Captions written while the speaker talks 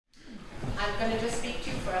I'm going to just speak to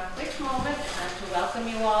you for a quick moment to welcome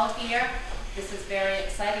you all here. This is very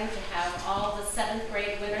exciting to have all the 7th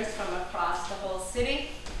grade winners from across the whole city.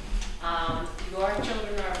 Your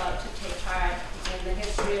children are about to take part in the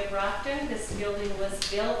history of Brockton. This building was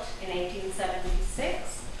built in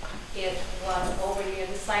 1876. It was over near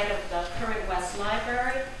the site of the current West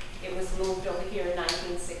Library. It was moved over here in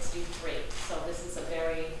 1963. So this is a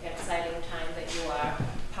very exciting time that you are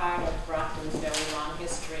part of Brockton's very long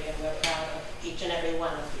history, and we're proud of each and every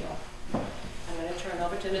one of you. I'm going to turn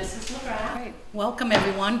over to Mrs. McGrath. Right. Welcome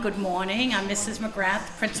everyone. Good morning. I'm Mrs.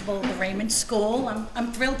 McGrath, principal of the Raymond School.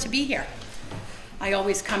 I'm thrilled to be here. I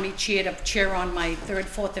always come each year to cheer on my 3rd,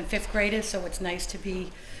 4th, and 5th graders, so it's nice to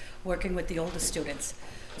be working with the older students.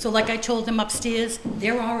 So like I told them upstairs,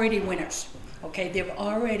 they're already winners. Okay, they've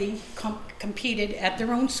already competed at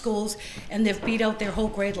their own schools, and they've beat out their whole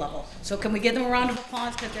grade level. So can we give them a round of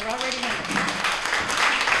applause, because they're already winners.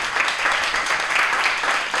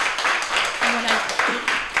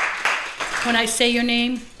 When I say your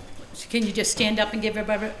name, can you just stand up and give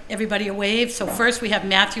everybody a wave? So first we have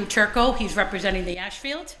Matthew Turco. He's representing the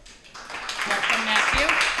Ashfield. Welcome, Matthew.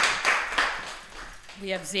 We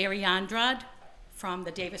have Zeri Andrade from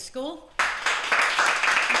the Davis School.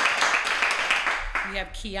 We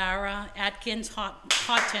have Kiara Atkins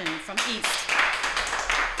Houghton from East.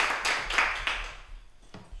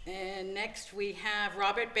 And next we have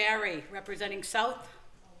Robert Barry representing South.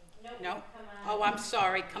 No? Oh, I'm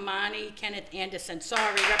sorry. Kamani Kenneth Anderson.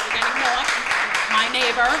 Sorry, representing North. My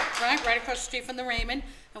neighbor, right across the street from the Raymond.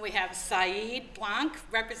 And we have Saeed Blanc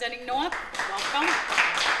representing North. Welcome.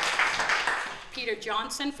 Peter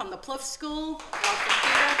Johnson from the Plouffe School. Welcome,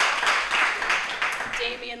 Peter.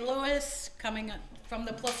 Damian Lewis coming from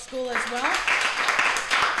the Plouffe School as well.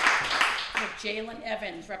 With Jalen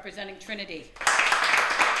Evans representing Trinity.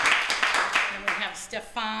 And we have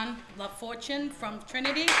Stefan LaFortune from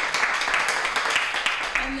Trinity.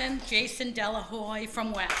 And then Jason Delahoy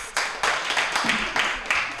from West.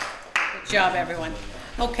 Good job, everyone.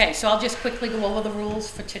 Okay, so I'll just quickly go over the rules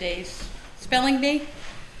for today's spelling bee.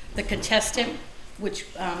 The contestant, which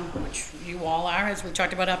you all are, as we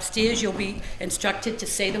talked about upstairs, you'll be instructed to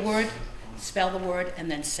say the word, spell the word,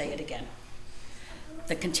 and then say it again.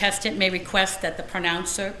 The contestant may request that the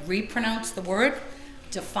pronouncer repronounce the word,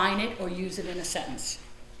 define it, or use it in a sentence.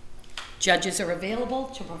 Judges are available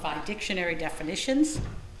to provide dictionary definitions.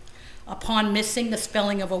 Upon missing the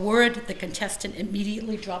spelling of a word, the contestant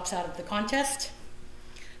immediately drops out of the contest.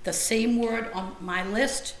 The same word on my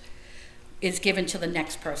list is given to the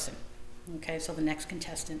next person. Okay, so the next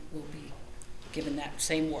contestant will be given that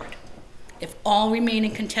same word. If all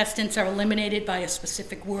remaining contestants are eliminated by a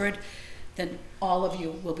specific word, then all of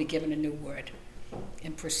you will be given a new word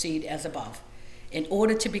and proceed as above. In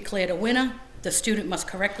order to be declared a winner, the student must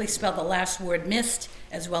correctly spell the last word missed,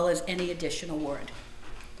 as well as any additional word.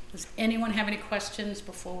 Does anyone have any questions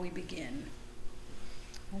before we begin?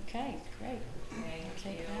 Okay, great. Thank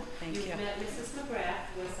you. Thank You've you. met Mrs. McGrath,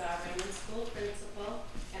 who is our Raymond School principal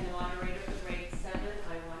and the moderator for grade 7.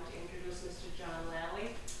 I want to introduce Mr. John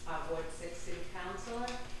Lally, our Ward 6 City Councilor,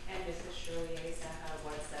 and Mrs. Shirley Azak, our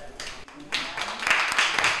Ward 7.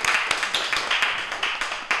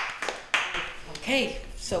 Okay,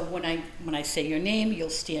 so when I say your name, you'll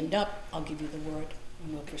stand up, I'll give you the word,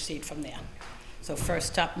 and we'll proceed from there. So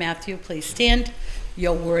first up, Matthew, please stand.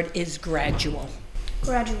 Your word is gradual.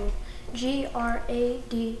 Gradual.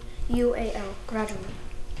 G-R-A-D-U-A-L. Gradual.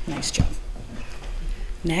 Nice job.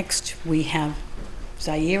 Next, we have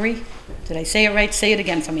Zairi. Did I say it right? Say it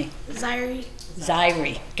again for me. Zairi.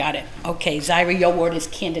 Zairi. Got it. Okay, Zairi, your word is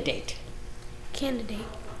candidate. Candidate.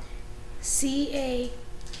 C-A-N-D-I-T-A-T-E.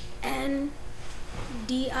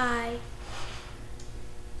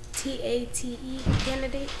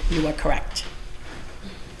 Candidate. You are correct.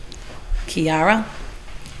 Kiara,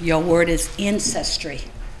 your word is ancestry.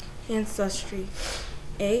 Ancestry.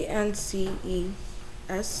 A-N-C-E-S-T.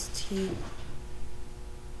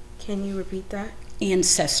 Can you repeat that?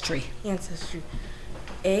 Ancestry. Ancestry.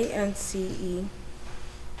 A-N-C-E-S-T-R-Y.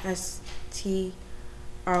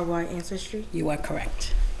 Ancestry. You are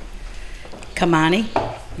correct. Kamani,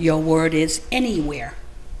 your word is anywhere.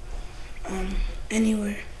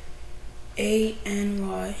 Anywhere.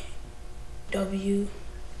 A-N-Y-W-H-E-R-E.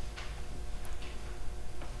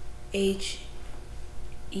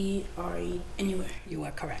 Anywhere. You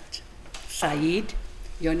are correct. Saeed,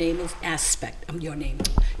 your name is aspect.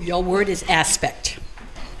 Your word is aspect.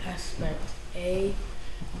 Aspect. A-S-P-E-C-T.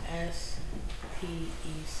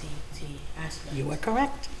 Aspect. You are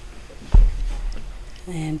correct.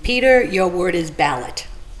 And Peter, your word is ballot.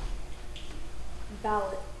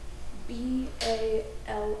 Ballot. B-A-L-L-O-T.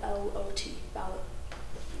 Ballot.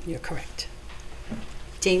 You're correct.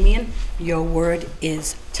 Damien, your word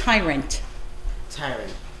is tyrant.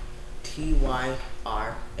 Tyrant. T-Y-R-A-N-T.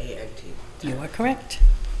 You are correct.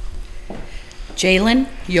 Jalen,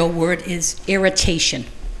 your word is irritation.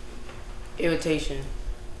 Irritation.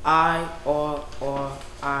 I-R-R-I-T-A-T-I-O-N.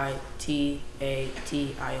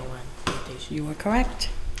 Irritation. You are correct.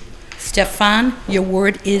 Stefan, your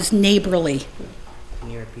word is neighborly. Can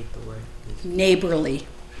you repeat the word, please? Neighborly.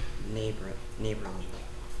 Neighborly.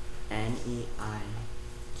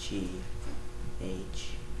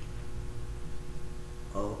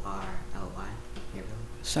 N-E-I-G-H-O-R-L-Y. Neighborly.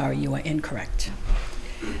 Sorry, you are incorrect.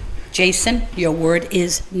 Jason, your word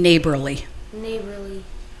is neighborly. Neighborly.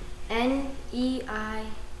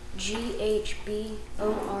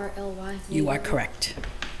 N-E-I-G-H-B-O-R-L-Y. You are correct.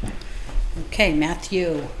 Okay,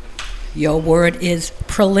 Matthew, your word is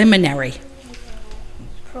preliminary.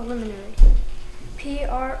 Preliminary.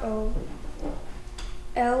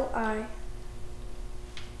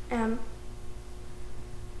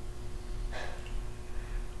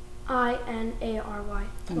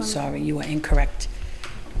 I'm sorry, you are incorrect.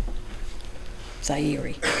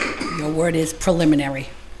 Zaire, your word is preliminary.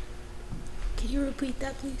 Can you repeat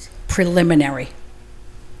that, please? Preliminary.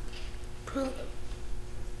 Can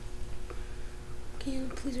you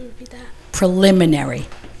please repeat that? Preliminary.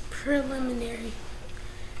 Preliminary.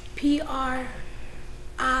 P-R-I-M-L-A-R-Y.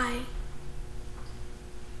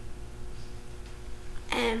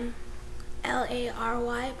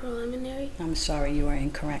 Preliminary. I'm sorry, you are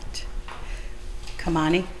incorrect.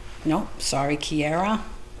 Kamani? No, sorry, Kiara.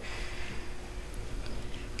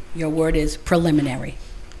 Your word is preliminary.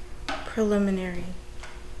 Preliminary.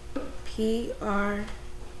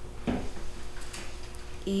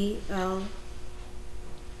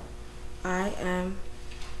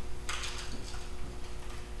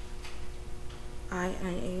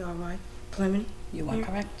 Preliminary. You are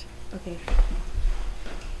correct. Okay.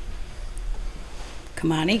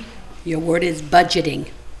 Kamani, your word is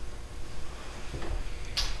budgeting.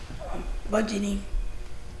 Budgeting.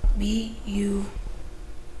 B-U-D.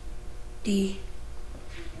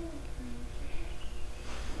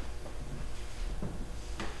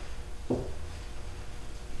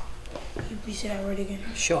 Can you please say that word again?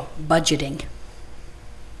 Sure, budgeting.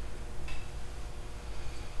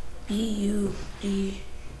 B-U-D-G-E-T-I-N-G.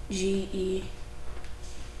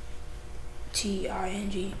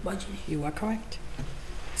 Budgeting. You are correct.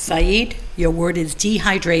 Saeed, your word is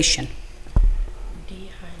dehydration.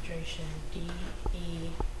 Dehydration.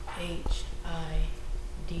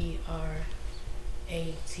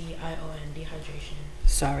 D-E-H-I-D-R-A-T-I-O-N. Dehydration.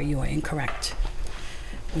 Sorry, you are incorrect.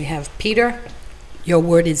 We have Peter, your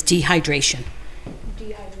word is dehydration.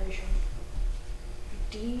 Dehydration.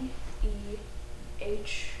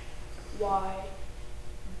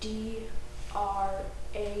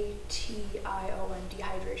 D-E-H-Y-D-R-A-T-I-O-N.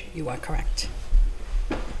 Dehydration. You are correct.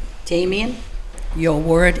 Damien, your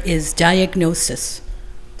word is diagnosis.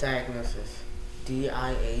 Diagnosis.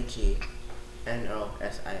 D-I-A-G-N-O-S-I-S.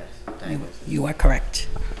 Diagnosis. You are correct.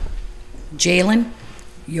 Jalen,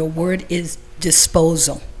 your word is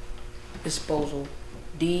disposal. Disposal.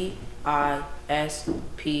 D-I-S-P-O-S-A-L.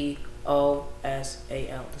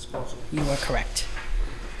 Disposal. You are correct.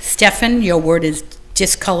 Stefan, your word is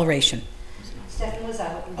discoloration. Stefan was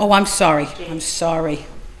out. Oh, I'm sorry. I'm sorry.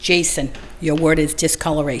 Jason, your word is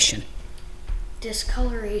discoloration.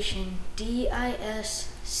 Discoloration.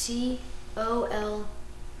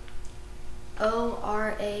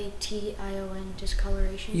 D-I-S-C-O-L-O-R-A-T-I-O-N.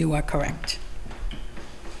 Discoloration. You are correct.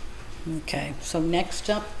 Okay, so next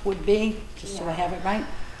up would be, just so I have it right,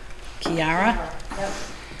 Kiara. Yep.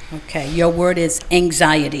 Okay, your word is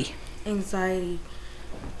anxiety. Anxiety.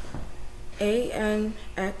 A-N-X-I-E-T-Y.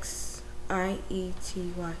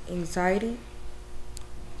 Anxiety.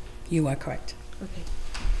 You are correct. Okay.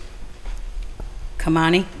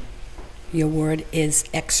 Kamani, your word is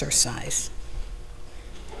exercise.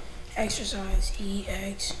 Exercise.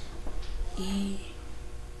 E-X-E-R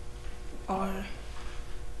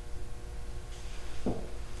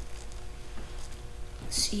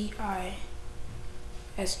C-I-S-E.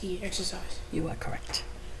 Exercise. You are correct.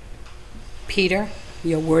 Peter,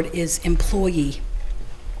 your word is employee.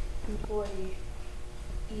 Employee.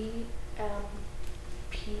 E-M-P-L-O-Y.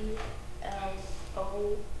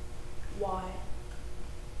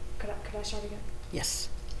 Could I start again? Yes.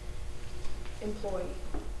 Employee.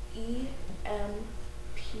 E-M-P-L-O-Y-E-E.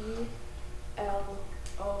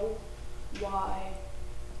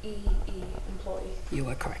 Employee. You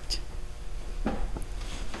are correct.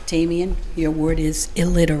 Damien, your word is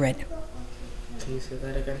illiterate. Can you say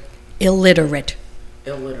that again? Illiterate.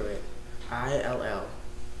 Illiterate. ILLITERATE.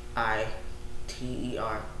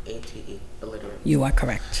 Illiterate. You are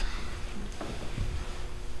correct.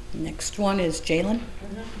 Next one is Jalen.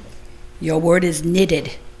 Your word is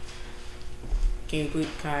knitted. Can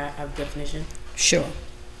I have definition? Sure.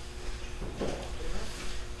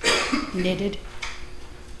 Knitted.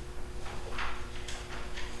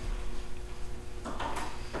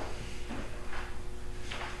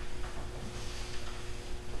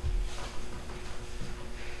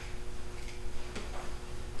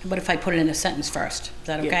 What if I put it in a sentence first? Is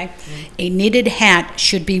that okay? Yeah. A knitted hat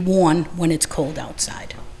should be worn when it's cold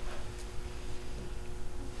outside.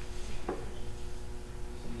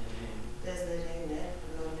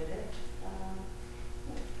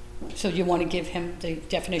 So you want to give him the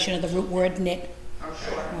definition of the root word knit?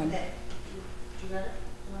 Okay. Knit.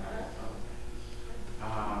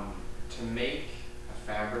 To make a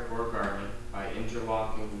fabric or garment by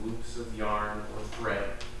interlocking loops of yarn or thread,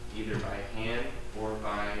 either by hand or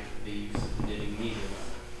by the use of knitting needles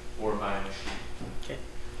or by a machine. Okay.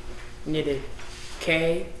 Knitted.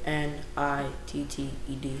 KNITTED.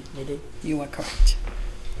 Knitted. You are correct.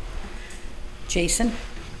 Jason,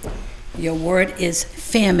 your word is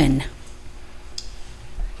famine.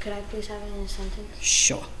 Could I please have it in a sentence?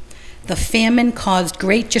 Sure. The famine caused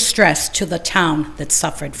great distress to the town that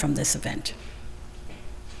suffered from this event.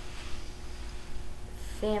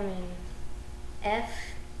 Famine.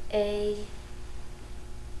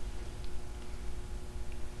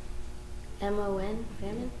 FAMON.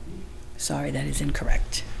 Famine? Sorry, that is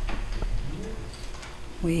incorrect.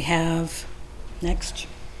 We have, next.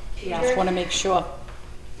 Just want to make sure.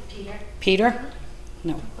 Peter? Peter?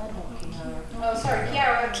 No. Oh, sorry,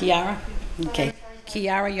 Kiara. Kiara? Okay.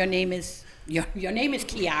 Kiara, your name is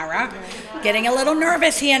Kiara. Getting a little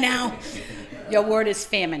nervous here now. Your word is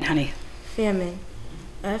famine, honey. Famine.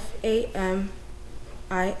 FAMINE.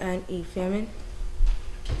 Famine.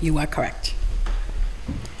 You are correct.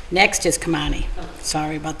 Next is Kamani.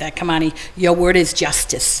 Sorry about that, Kamani. Your word is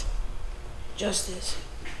justice. Justice.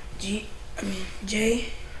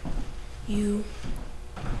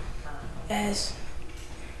 JUSTICE.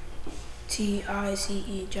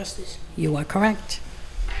 Justice. You are correct.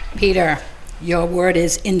 Peter, your word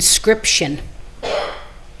is inscription.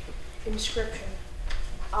 Inscription.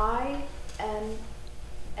 INSCRIPTION.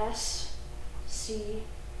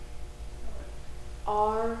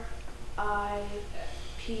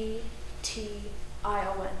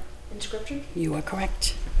 Inscription. You are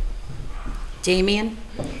correct. Damien,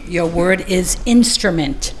 your word is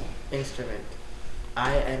instrument. Instrument.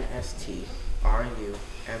 INSTRUMENT.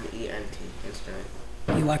 Instrument.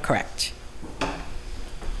 You are correct.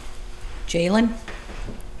 Jalen,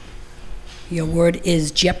 your word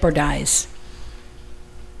is jeopardize.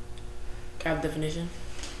 Can I have definition?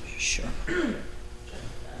 Sure.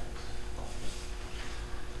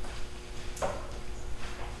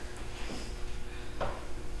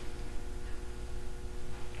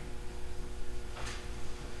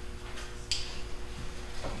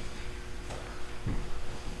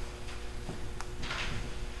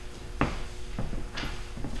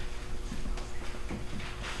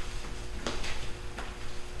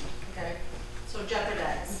 Okay, so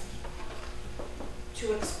jeopardize.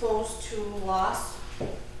 To expose to loss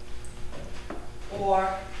or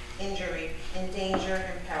injury, endanger,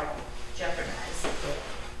 imperil. Jeopardize.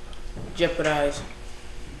 Jeopardize.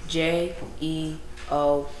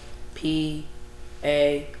 JEOPARDIZE.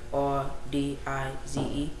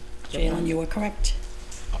 Jalen, you are correct.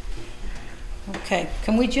 Okay,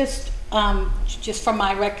 can we just for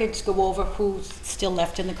my records, go over who's still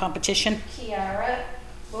left in the competition? Kiara.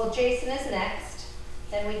 Well, Jason is next.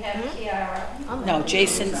 Then we have Kiara. No,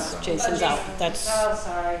 Jason's out. Oh,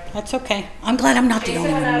 sorry. That's okay. I'm glad I'm not the Jason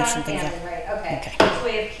only went one out missing on things. family, right, okay. Okay. So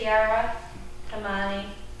we have Kiara, Kamani,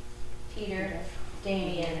 Peter,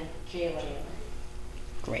 Damien, and Jalen.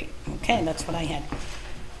 Great. Okay, that's what I had.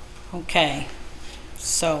 Okay,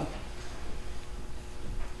 so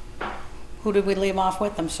who did we leave off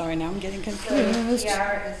with? I'm sorry, now I'm getting So confused.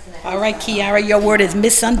 Kiara is next. All right, Kiara, your word is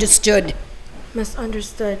misunderstood.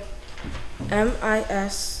 Misunderstood.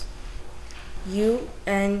 MISUNDERSTOOD.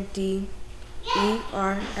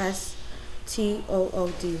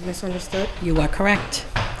 Misunderstood. You are correct.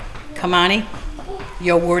 Kamani,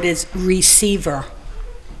 your word is receiver.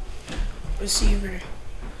 Receiver.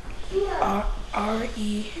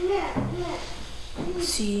 REC.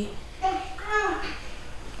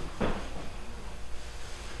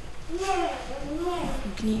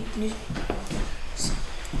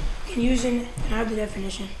 Can you use it? I have the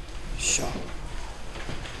definition. Sure.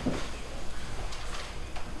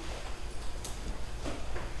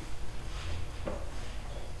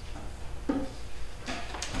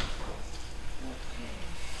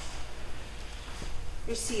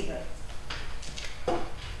 Receiver.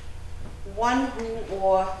 One who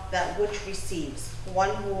or that which receives.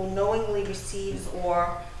 One who knowingly receives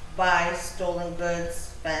or buys stolen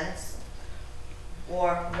goods, fence,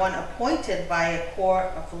 or one appointed by a court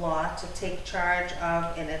of law to take charge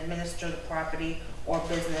of and administer the property or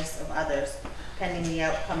business of others, pending the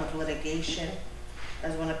outcome of litigation,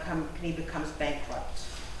 as when a company becomes bankrupt.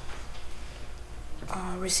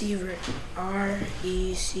 Receiver.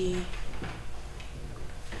 R-E-C-I-E-V-E-R.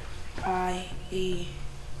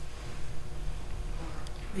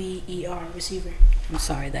 Receiver. I'm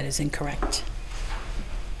sorry, that is incorrect.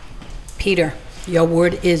 Peter, your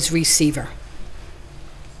word is receiver.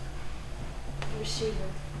 Receiver.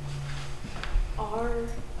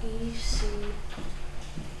 R-E-C-I-E-V-E-R.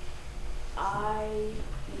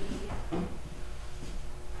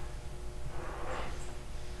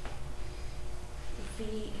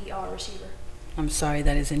 Receiver. I'm sorry,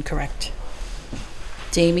 that is incorrect.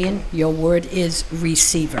 Damien, your word is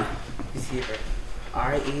receiver. Receiver.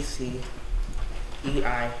 R-E-C-E-I-V-E-R.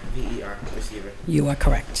 Receiver. You are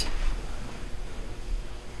correct.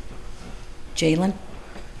 Jalen,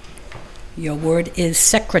 your word is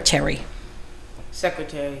secretary.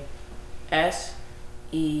 Secretary.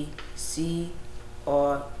 S-E-C-R-E-T-A-R-Y.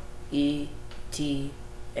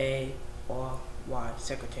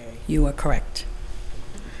 Secretary. You are correct.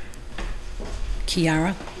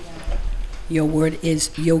 Kiara, your word is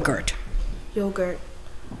yogurt. Yogurt.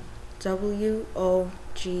 W-O-G-U-R-T.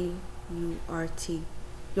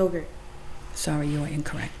 Yogurt. Sorry, you are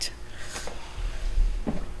incorrect.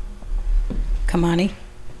 Kamani?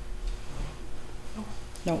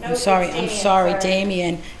 No, I'm sorry,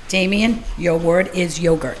 Damien. Damien, your word is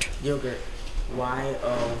yogurt. Yogurt.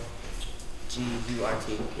 Y-O-G-U-R-T.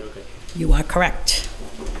 Yogurt. You are correct.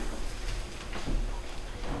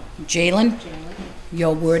 Jalen,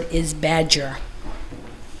 your word is badger.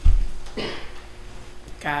 Can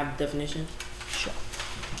I have definition? Sure.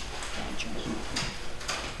 Badger.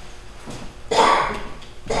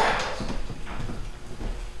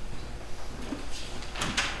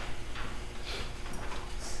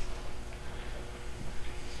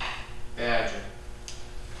 Badger.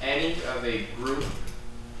 Any of a group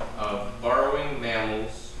of burrowing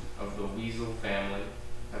mammals of the weasel family,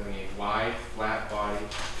 having a wide, flat body,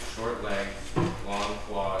 short legs, long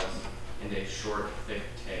claws, and a short, thick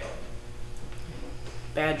tail.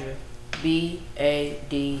 Badger.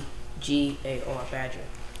 B-A-D-G-A-R. Badger.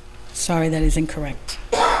 Sorry, that is incorrect.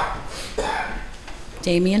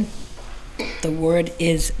 Damien, the word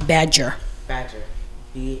is badger. Badger.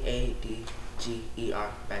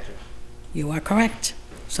 B-A-D-G-E-R. Badger. You are correct.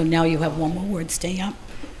 So now you have one more word. Stay up.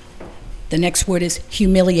 The next word is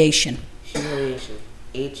humiliation. Humiliation.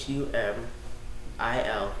 H-U-M-I-L-I-A-T-I-O-N.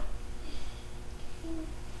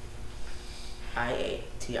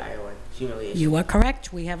 Humiliation. You are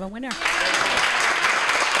correct. We have a winner.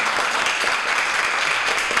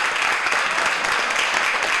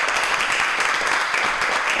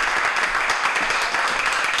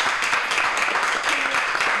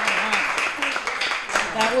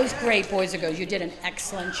 That was great, boys and girls. You did an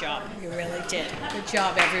excellent job. You really did. Good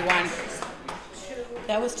job, everyone.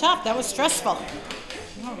 That was tough. That was stressful.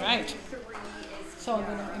 All right. So I'm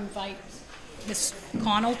going to invite Miss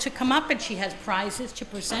Connell to come up, and she has prizes to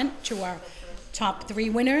present to our top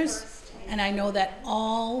 3 winners. And I know that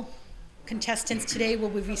all contestants today will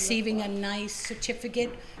be receiving a nice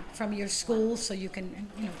certificate from your school, so you can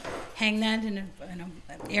hang that in an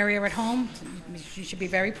area at home. You should be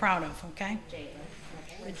very proud of, okay?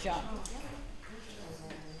 Good job.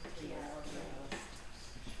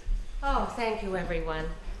 Oh, thank you, everyone.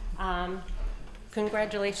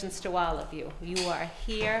 Congratulations to all of you. You are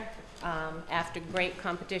here after great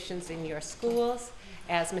competitions in your schools.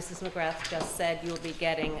 As Mrs. McGrath just said, you'll be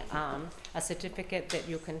getting a certificate that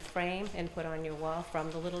you can frame and put on your wall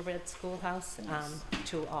from the Little Red Schoolhouse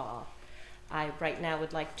to all. I right now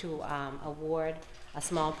would like to award a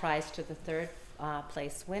small prize to the 3rd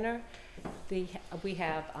place winner. We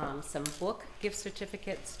have some book gift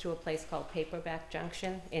certificates to a place called Paperback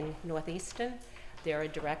Junction in Northeastern. There are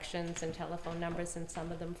directions and telephone numbers in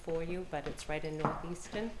some of them for you, but it's right in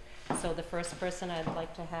Northeastern. So the first person I'd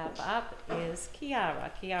like to have up is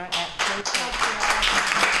Kiara. Kiara at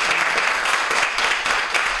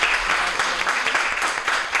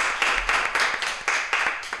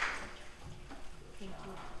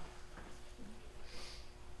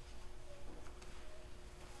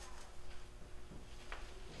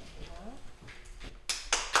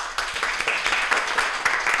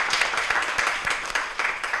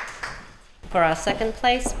For our 2nd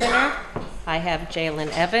place winner, I have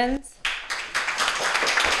Jalen Evans.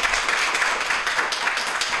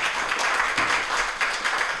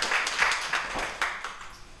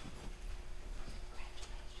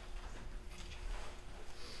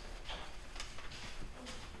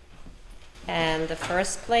 And the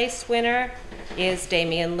first place winner is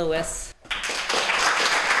Damian Lewis.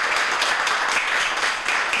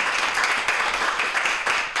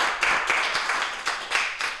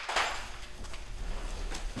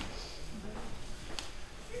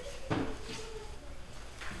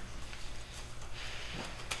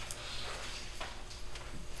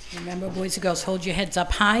 Remember, boys and girls, hold your heads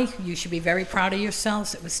up high. You should be very proud of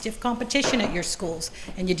yourselves. It was stiff competition at your schools,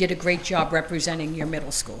 and you did a great job representing your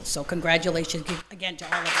middle schools. So congratulations again to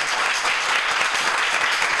all of us.